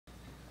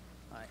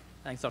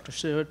Thanks, Dr.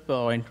 Stewart,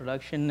 for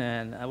introduction,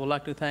 and I would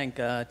like to thank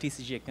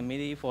TCGA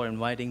committee for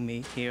inviting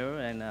me here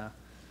and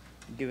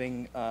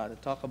giving the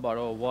talk about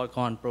our work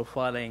on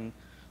profiling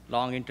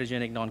long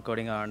intergenic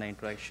non-coding RNA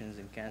interactions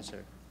in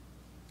cancer.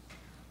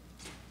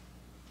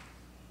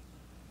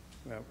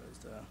 Where was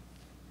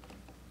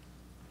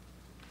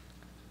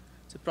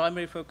the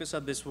primary focus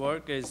of this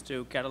work is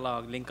to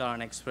catalog link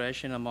RNA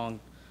expression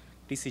among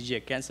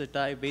TCGA cancer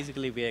type.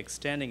 Basically, we are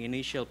extending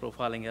initial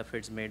profiling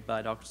efforts made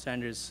by Dr.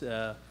 Sanders'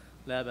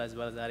 lab as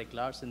well as Eric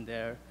Larson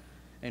there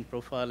in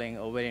profiling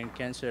ovarian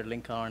cancer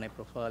link RNA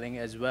profiling,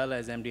 as well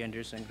as MD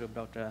Anderson group,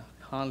 Dr.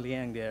 Han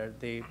Liang there.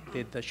 They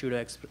did the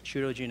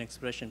pseudogene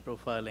expression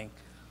profiling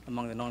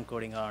among the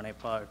non-coding RNA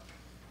part.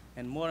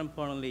 And more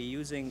importantly,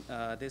 using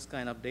this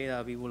kind of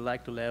data, we would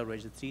like to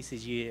leverage the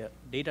 3CGA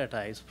data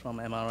types from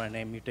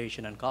mRNA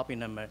mutation and copy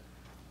number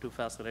to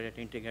facilitate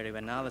integrative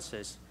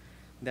analysis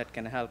that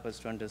can help us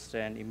to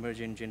understand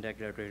emerging gene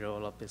regulatory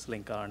role of this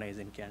link RNAs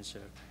in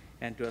cancer,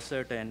 and to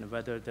ascertain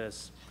whether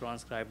this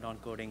transcribed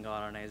non-coding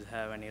RNAs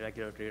have any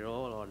regulatory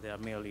role or they are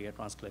merely a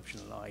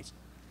transcriptional noise.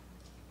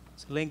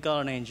 So link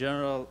RNA in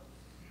general,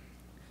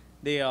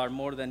 they are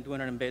more than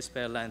 200 base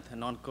pair length,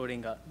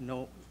 non-coding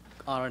no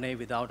RNA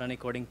without any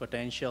coding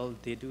potential.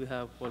 They do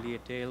have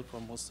foliar tail for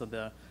most of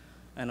the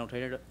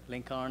annotated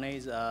link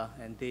RNAs,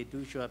 and they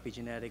do show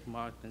epigenetic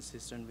mark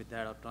consistent with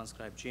that of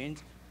transcribed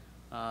genes.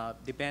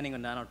 Depending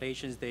on the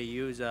annotations they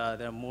use,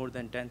 there are more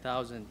than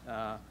 10,000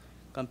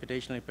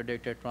 computationally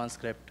predicted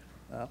transcripts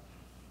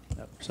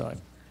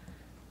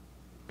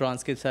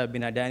have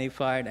been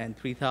identified, and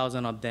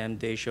 3,000 of them,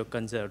 they show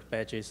conserved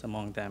patches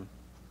among them.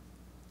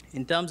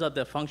 In terms of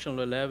the functional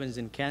relevance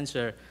in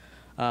cancer,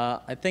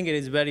 I think it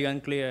is very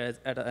unclear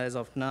as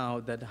of now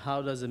that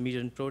how does a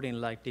mutant protein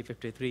like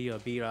T53 or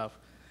BRAF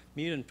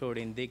mutant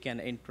protein, they can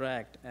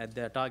interact at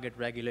the target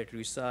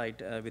regulatory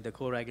site with the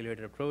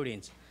co-regulator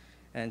proteins.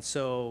 And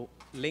so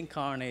link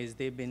RNAs,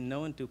 they've been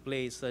known to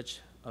play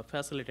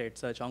facilitate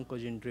such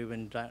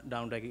oncogene-driven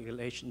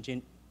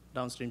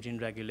downstream gene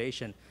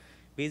regulation.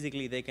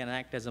 Basically, they can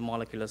act as a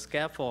molecular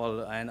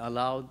scaffold and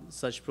allow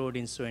such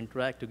proteins to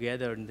interact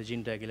together in the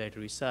gene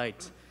regulatory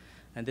sites.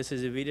 And this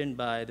is evident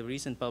by the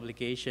recent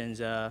publications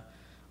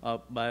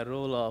by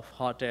role of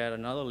hot air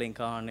and other link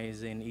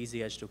RNAs in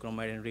EZH2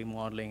 chromatin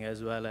remodeling,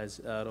 as well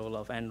as role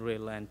of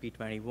NRIL and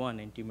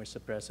P21 in tumor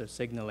suppressor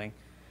signaling.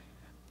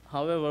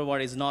 However,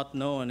 what is not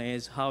known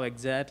is how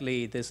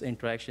exactly these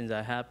interactions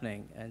are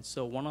happening. And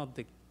so one of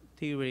the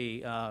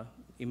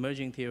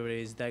emerging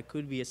theories that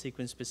could be a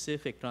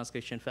sequence-specific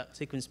transcription,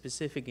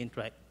 sequence-specific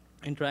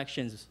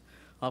interactions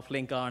of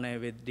link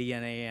RNA with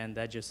DNA and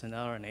adjacent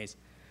RNAs.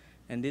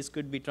 And this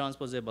could be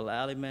transposable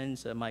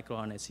elements, a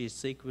microRNA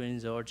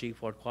sequence, or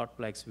G4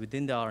 quadplex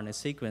within the RNA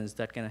sequence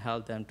that can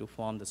help them to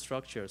form the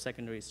structure,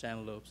 secondary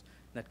strand loops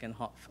that can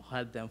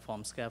help them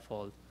form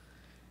scaffold.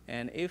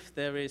 And if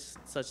there is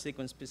such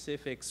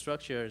sequence-specific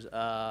structures,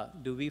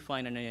 do we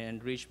find any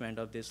enrichment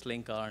of these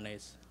link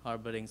RNAs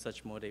harboring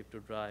such motive to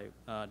drive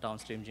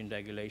downstream gene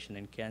regulation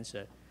in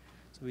cancer?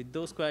 So with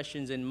those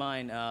questions in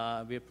mind,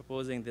 we are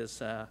proposing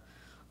this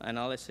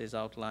analysis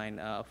outline.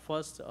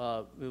 First,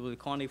 we will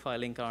quantify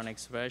link RNA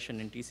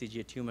expression in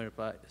TCGA tumor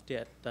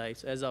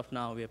types. As of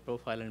now, we are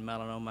profiling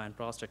melanoma and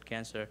prostate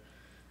cancer.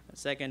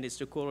 Second is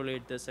to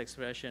correlate this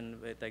expression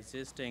with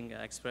existing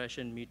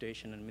expression,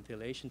 mutation, and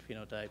methylation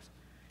phenotypes.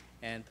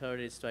 And third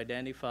is to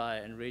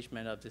identify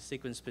enrichment of the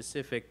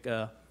sequence-specific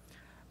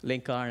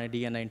link RNA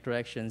DNA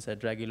interactions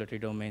at regulatory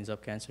domains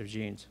of cancer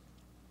genes.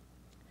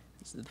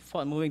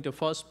 So moving to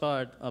first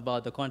part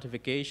about the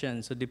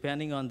quantification. So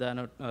depending on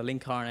the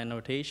link RNA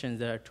annotations,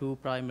 there are two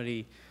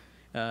primary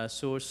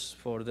sources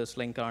for this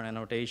link RNA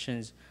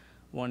annotations.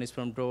 One is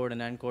from Broad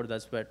and ENCODE,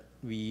 that's what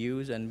we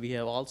use. And we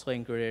have also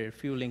included a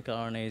few link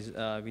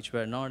RNAs which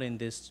were not in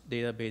this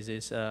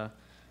databases,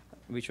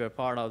 which were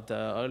part of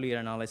the earlier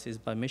analysis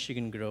by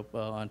Michigan group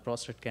on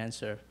prostate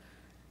cancer.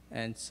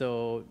 And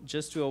so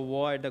just to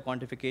avoid the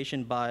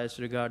quantification bias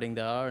regarding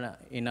the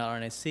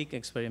RNA-seq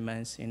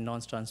experiments, in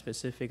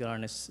non-strand-specific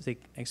RNA-seq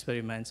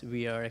experiments,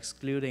 we are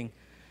excluding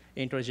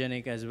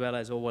intergenic as well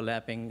as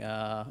overlapping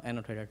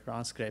annotated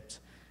transcripts.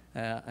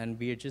 And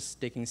we are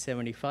just taking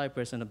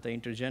 75% of the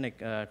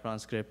intergenic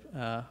transcript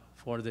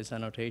for these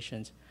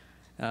annotations.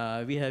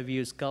 We have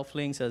used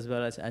cufflinks as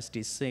well as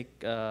ST-seq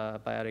by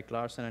Eric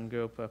Larson and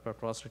group for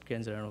prostate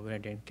cancer and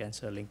ovarian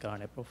cancer link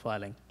RNA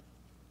profiling.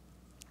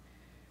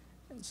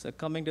 So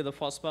coming to the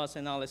first pass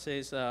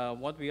analysis,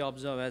 what we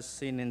observe as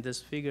seen in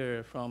this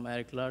figure from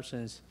Eric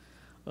Larson's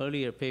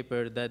earlier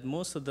paper, that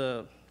most of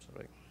the,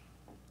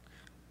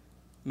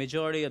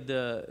 majority of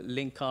the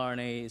link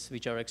RNAs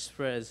which are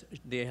expressed,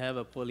 they have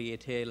a poly-A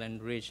tail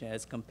and ridge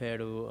as compared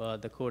to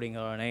the coding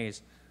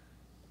RNAs.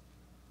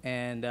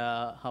 And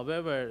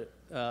however,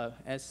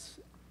 as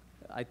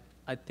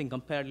I think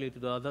comparatively to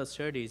the other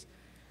studies,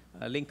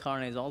 link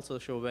RNAs also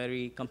show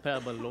very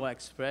comparable low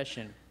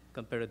expression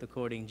compared to the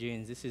coding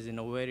genes. This is in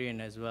ovarian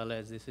as well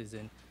as this is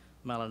in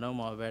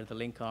melanoma, where the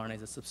link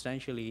RNAs are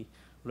substantially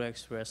low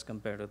expressed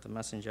compared to the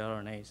messenger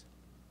RNAs.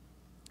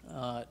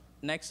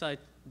 next, I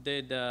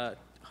did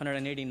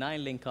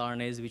 189 link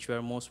RNAs, which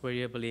were most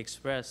variably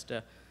expressed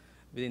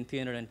within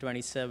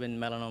 327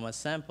 melanoma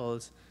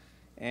samples.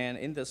 And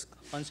in this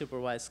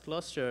unsupervised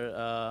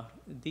cluster,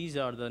 these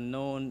are the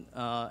known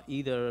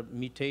either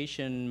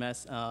mutation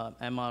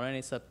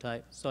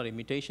mRNA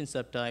mutation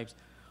subtypes,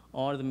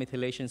 or the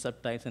methylation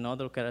subtypes and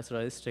other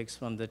characteristics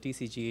from the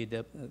TCGA,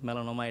 the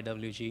melanoma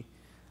IWG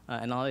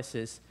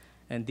analysis.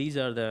 And these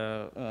are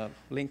the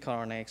link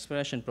RNA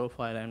expression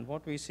profile. And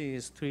what we see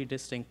is 3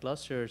 distinct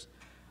clusters.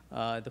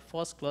 The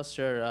first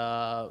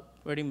cluster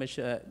pretty much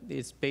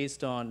is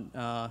based on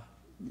the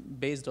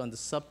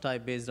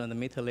subtype, based on the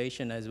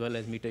methylation as well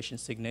as mutation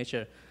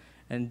signature.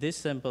 And these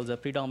samples are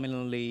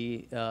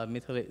predominantly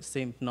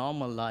same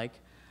normal-like.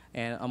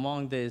 And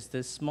among this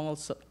small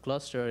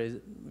cluster,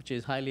 which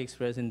is highly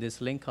expressed in this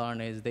link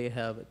RNAs, they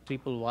have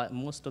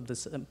most of the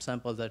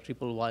samples are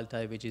triple wild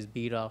type, which is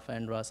BRAF,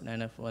 NRAS,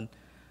 and NF1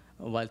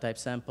 wild type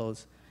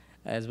samples,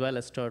 as well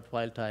as TERT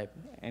wild type.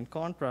 In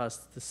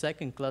contrast, the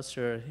second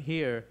cluster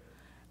here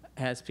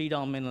has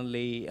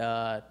predominantly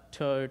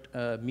TERT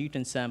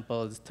mutant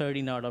samples.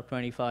 13 out of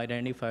 25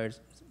 identified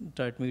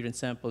TERT mutant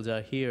samples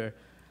are here.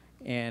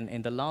 And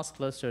in the last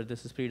cluster,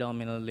 this is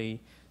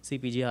predominantly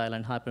CpG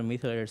island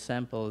hypermethylated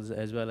samples,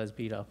 as well as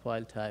BRAF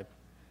wild type.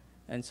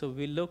 And so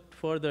we looked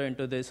further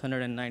into this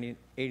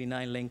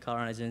 189 link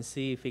RNAs and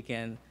see if we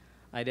can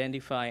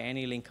identify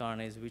any link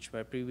RNAs which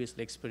were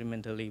previously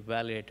experimentally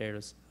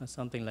validated or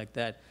something like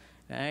that.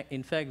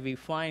 In fact, we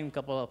find a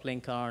couple of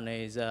link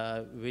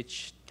RNAs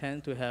which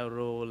tend to have a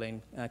role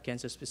in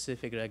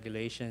cancer-specific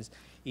regulations,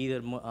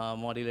 either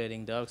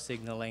modulating dark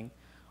signaling,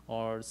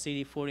 or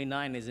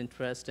CD49 is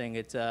interesting.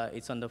 It's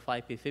on the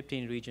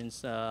 5p15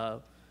 regions,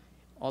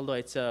 although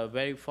it's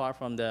very far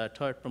from the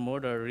TERT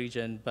promoter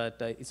region,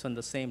 but it's on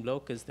the same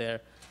locus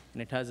there,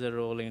 and it has a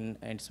role in,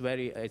 and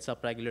it's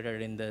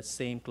upregulated in the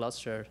same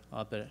cluster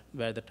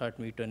where the TERT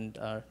mutant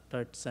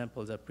TERT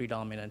samples are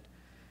predominant,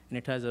 and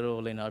it has a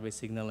role in RB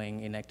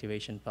signaling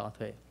inactivation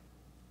pathway.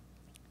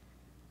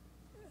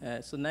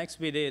 So next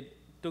we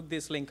took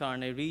these link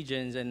RNA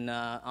regions and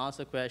asked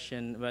the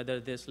question whether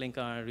these link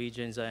RNA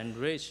regions are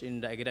enriched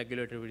in the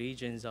regulatory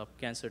regions of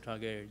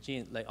cancer-targeted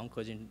genes, like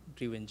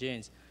oncogene-driven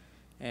genes.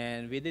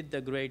 And we did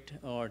the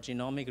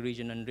genomic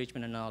region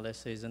enrichment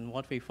analysis, and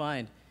what we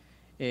find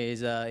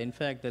is, in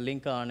fact, the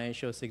link RNA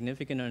shows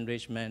significant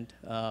enrichment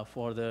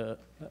for the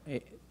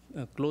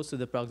close to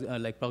the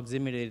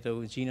proximity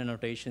to gene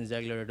annotations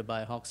regulated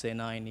by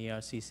HOXA9,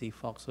 ERCC,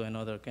 FOXO, and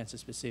other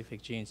cancer-specific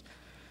genes.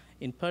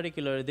 In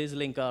particular, these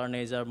link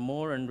RNAs are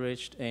more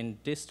enriched in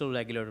distal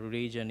regulatory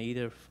region,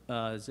 either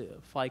 5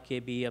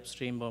 kb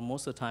upstream, or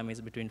most of the time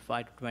it's between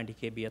 5 to 20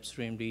 kb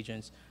upstream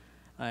regions,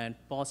 and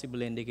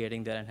possibly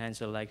indicating their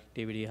enhancer-like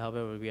activity.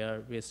 However, we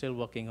are still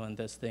working on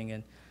this thing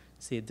and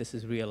see if this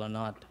is real or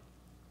not.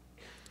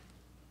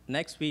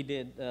 Next, we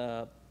did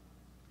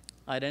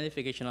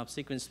identification of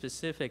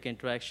sequence-specific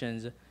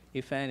interactions,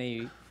 if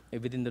any,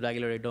 within the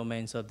regulatory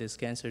domains of this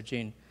cancer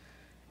gene.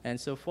 And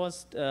so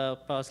first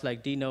pass,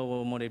 like de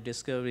novo motif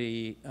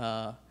discovery,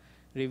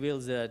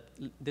 reveals that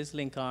these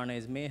link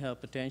RNAs may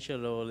have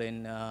potential role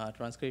in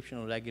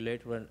transcriptional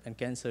regulator and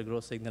cancer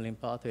growth signaling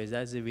pathways,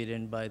 as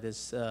evident by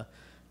this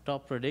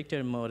top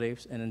predictor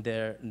motifs and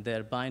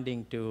their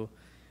binding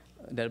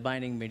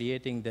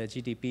mediating the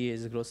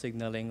GTPase growth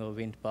signaling or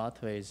Wnt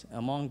pathways.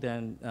 Among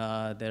them,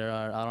 there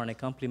are RNA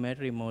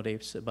complementary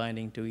motifs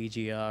binding to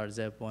EGR,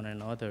 ZEP1,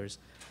 and others.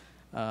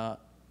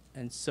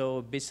 And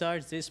so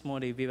besides this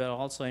motif, we were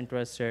also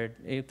interested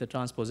if the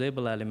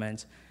transposable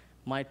elements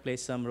might play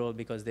some role,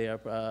 because they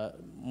are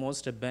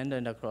most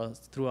abundant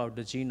throughout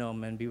the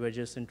genome, and we were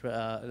just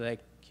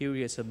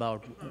curious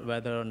about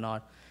whether or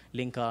not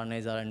link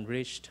RNAs are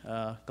enriched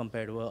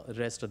compared to the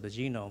rest of the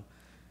genome.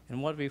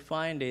 And what we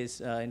find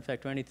is, in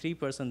fact,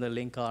 23% of the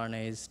link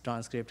RNAs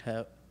transcript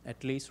have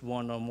at least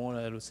one or more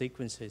ALU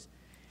sequences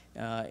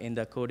in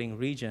the coding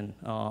region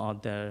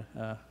of their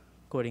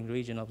coding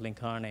region of link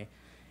RNA.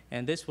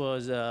 And this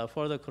was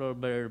further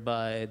corroborated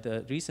by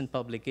the recent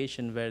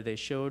publication where they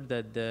showed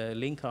that the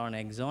link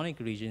RNA exonic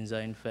regions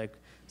are in fact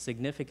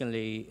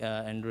significantly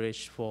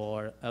enriched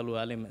for ALU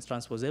elements,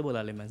 transposable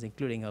elements,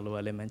 including ALU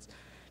elements,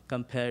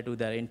 compared to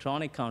their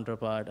intronic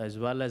counterpart, as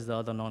well as the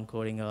other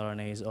non-coding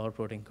RNAs or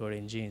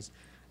protein-coding genes.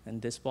 And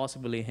this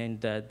possibly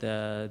hint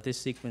that these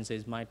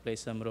sequences might play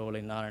some role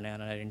in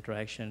RNA-RNA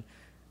interaction,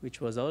 which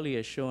was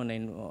earlier shown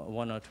in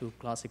 1 or 2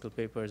 classical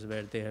papers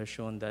where they have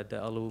shown that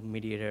the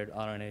ALU-mediated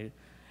RNA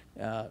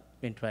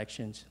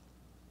interactions.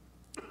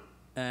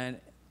 And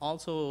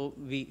also,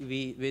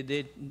 we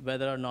did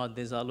whether or not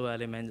these ALU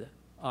elements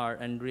are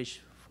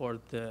enriched for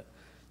the,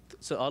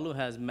 so ALU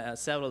has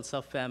several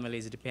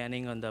subfamilies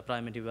depending on the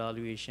primitive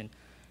evaluation.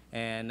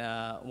 And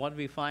what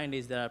we find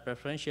is there are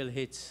preferential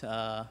hits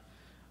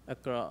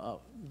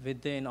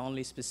within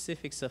only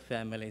specific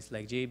subfamilies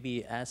like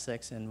JB,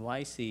 ASX, and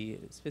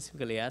YC,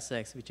 specifically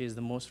ASX, which is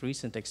the most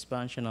recent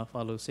expansion of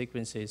ALU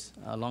sequences,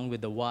 along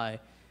with the Y,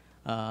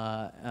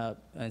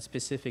 and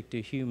specific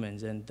to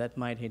humans. And that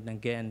might hit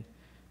again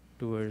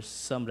towards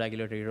some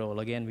regulatory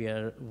role. Again, we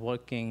are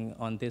working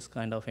on this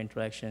kind of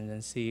interaction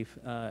and see if,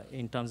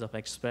 in terms of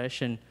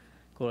expression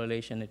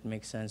correlation, it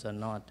makes sense or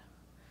not.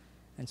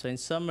 And so in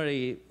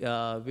summary,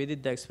 we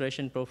did the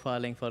expression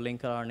profiling for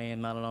linker RNA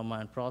in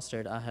melanoma and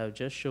prostate. I have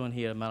just shown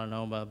here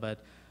melanoma, but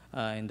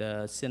in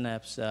the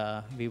Synapse,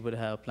 we would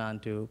have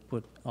planned to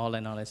put all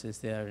analysis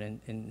there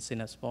in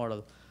Synapse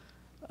portal.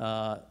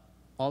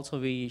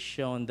 Also, we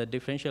shown the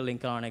differential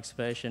linker RNA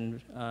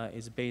expression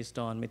is based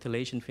on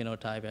methylation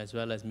phenotype as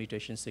well as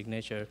mutation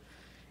signature.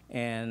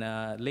 And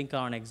linker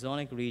RNA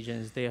exonic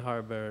regions, they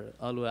harbor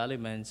ALU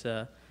elements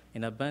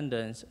in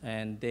abundance,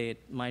 and they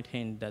might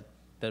hint that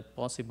their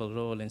possible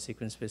role in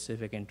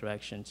sequence-specific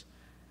interactions.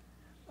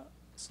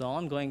 So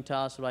ongoing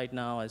task right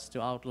now is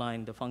to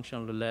outline the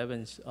functional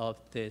relevance of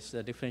this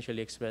differentially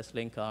expressed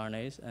linker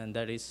RNAs, and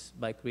that is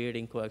by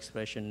creating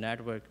co-expression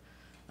network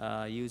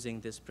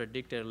using this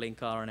predictor linker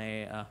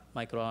RNA,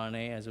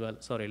 microRNA as well,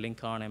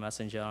 linker RNA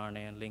messenger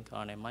RNA and linker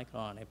RNA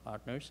microRNA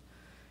partners,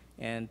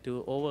 and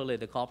to overlay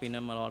the copy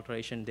number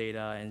alteration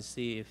data and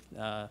see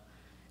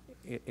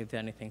if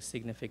anything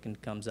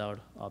significant comes out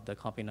of the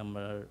copy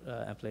number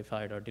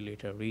amplified or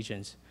deleted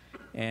regions.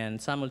 And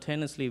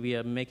simultaneously, we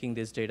are making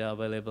this data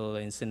available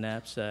in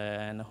Synapse,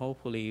 and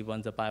hopefully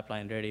once the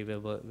pipeline ready, we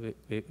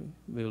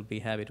will be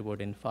happy to put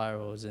in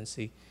firehose and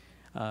see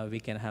we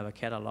can have a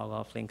catalog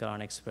of linker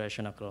RNA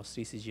expression across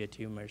TCGA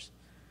tumors.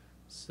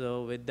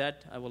 So with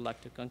that, I would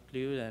like to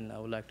conclude, and I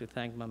would like to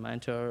thank my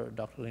mentor,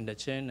 Dr. Linda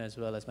Chin, as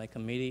well as my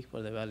committee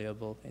for the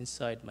valuable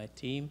insight, my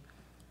team,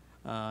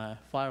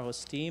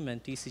 Firehose team,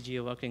 and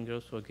TCGA working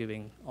groups for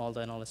giving all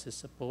the analysis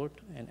support,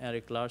 and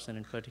Eric Larson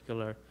in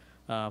particular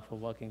for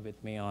working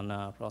with me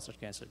on prostate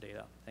cancer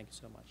data. Thank you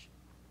so much.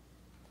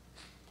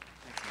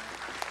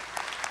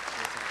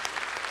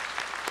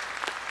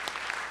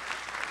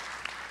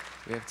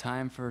 We have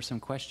time for some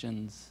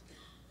questions.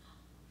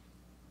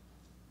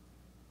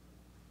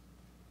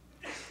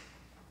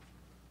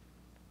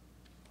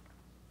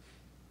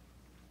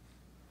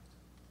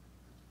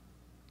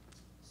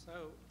 So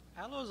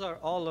allos are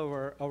all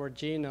over our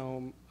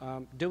genome.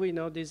 Do we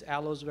know these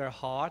allos were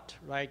hot?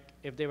 Like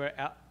if they were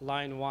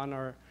line 1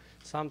 or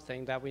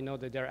something, that we know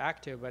that they're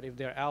active, but if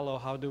they're allo,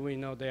 how do we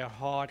know they are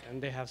hot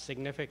and they have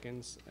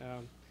significance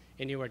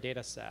in your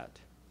data set?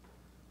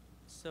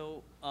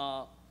 So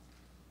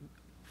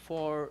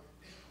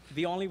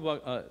we only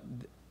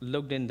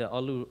looked in the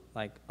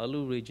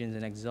ALU regions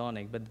in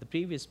exonic, but the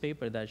previous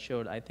paper that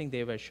showed, I think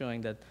they were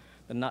showing that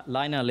the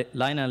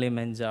line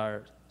elements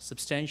are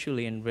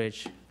substantially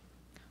enriched,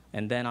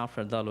 and then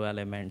after the ALU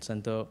elements,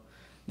 and so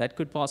that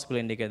could possibly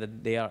indicate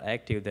that they are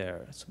active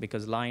there,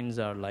 because lines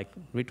are like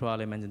retro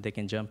elements and they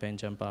can jump in,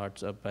 jump out.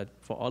 So, but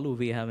for ALU,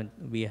 we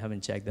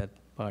haven't checked that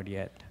part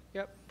yet.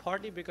 Yep,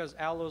 partly because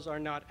allos are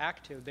not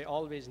active. They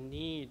always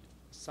need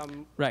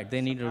some. Right, they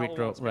need a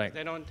retro. Right.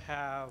 They don't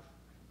have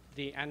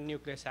the end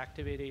nucleus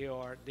activity,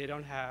 or they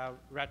don't have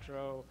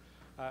retro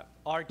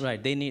RT.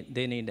 Right, they need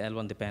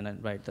L1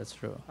 dependent. Right, that's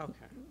true. Okay.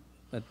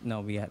 But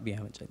no, we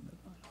haven't checked that.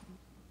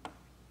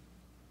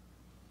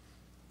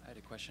 I had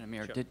a question,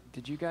 Amir. Sure.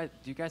 Do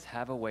you guys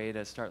have a way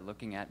to start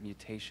looking at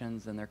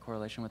mutations and their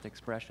correlation with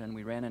expression?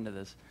 We ran into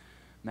this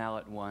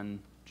MALAT1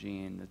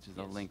 gene, which is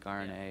a link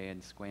RNA in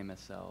squamous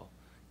cell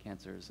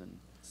cancers, and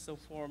so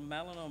for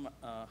melanoma,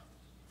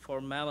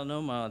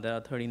 there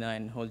are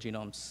 39 whole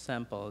genome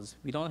samples.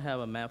 We don't have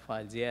a map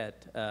files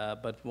yet,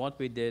 but what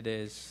we did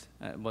is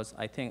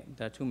I think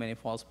there are too many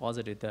false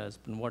positive there.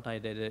 But what I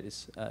did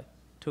is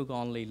took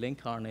only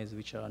link RNAs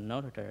which are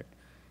notated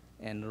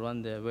and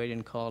run the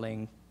variant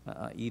calling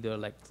either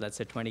like, let's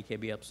say 20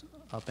 kb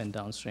up and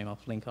downstream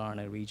of link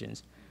RNA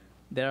regions.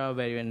 There are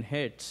variant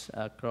hits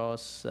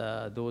across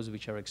those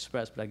which are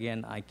expressed, but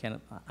again,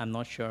 I'm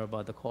not sure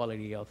about the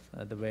quality of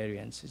the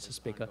variants. It's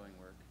just because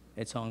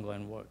it's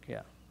ongoing work,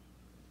 yeah.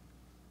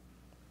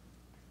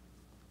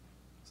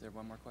 Is there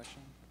one more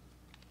question?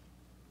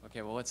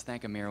 Okay, well, let's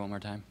thank Amir one more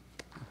time.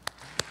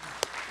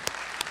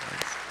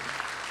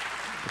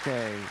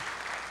 Okay,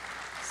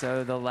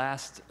 so the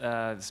last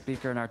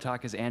speaker in our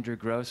talk is Andrew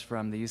Gross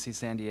from the UC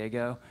San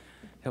Diego.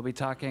 He'll be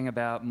talking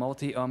about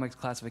multi-omics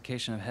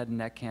classification of head and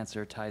neck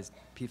cancer ties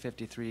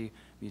P53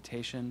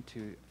 mutation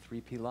to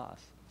 3P loss.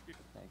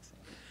 Thanks,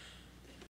 Andrew.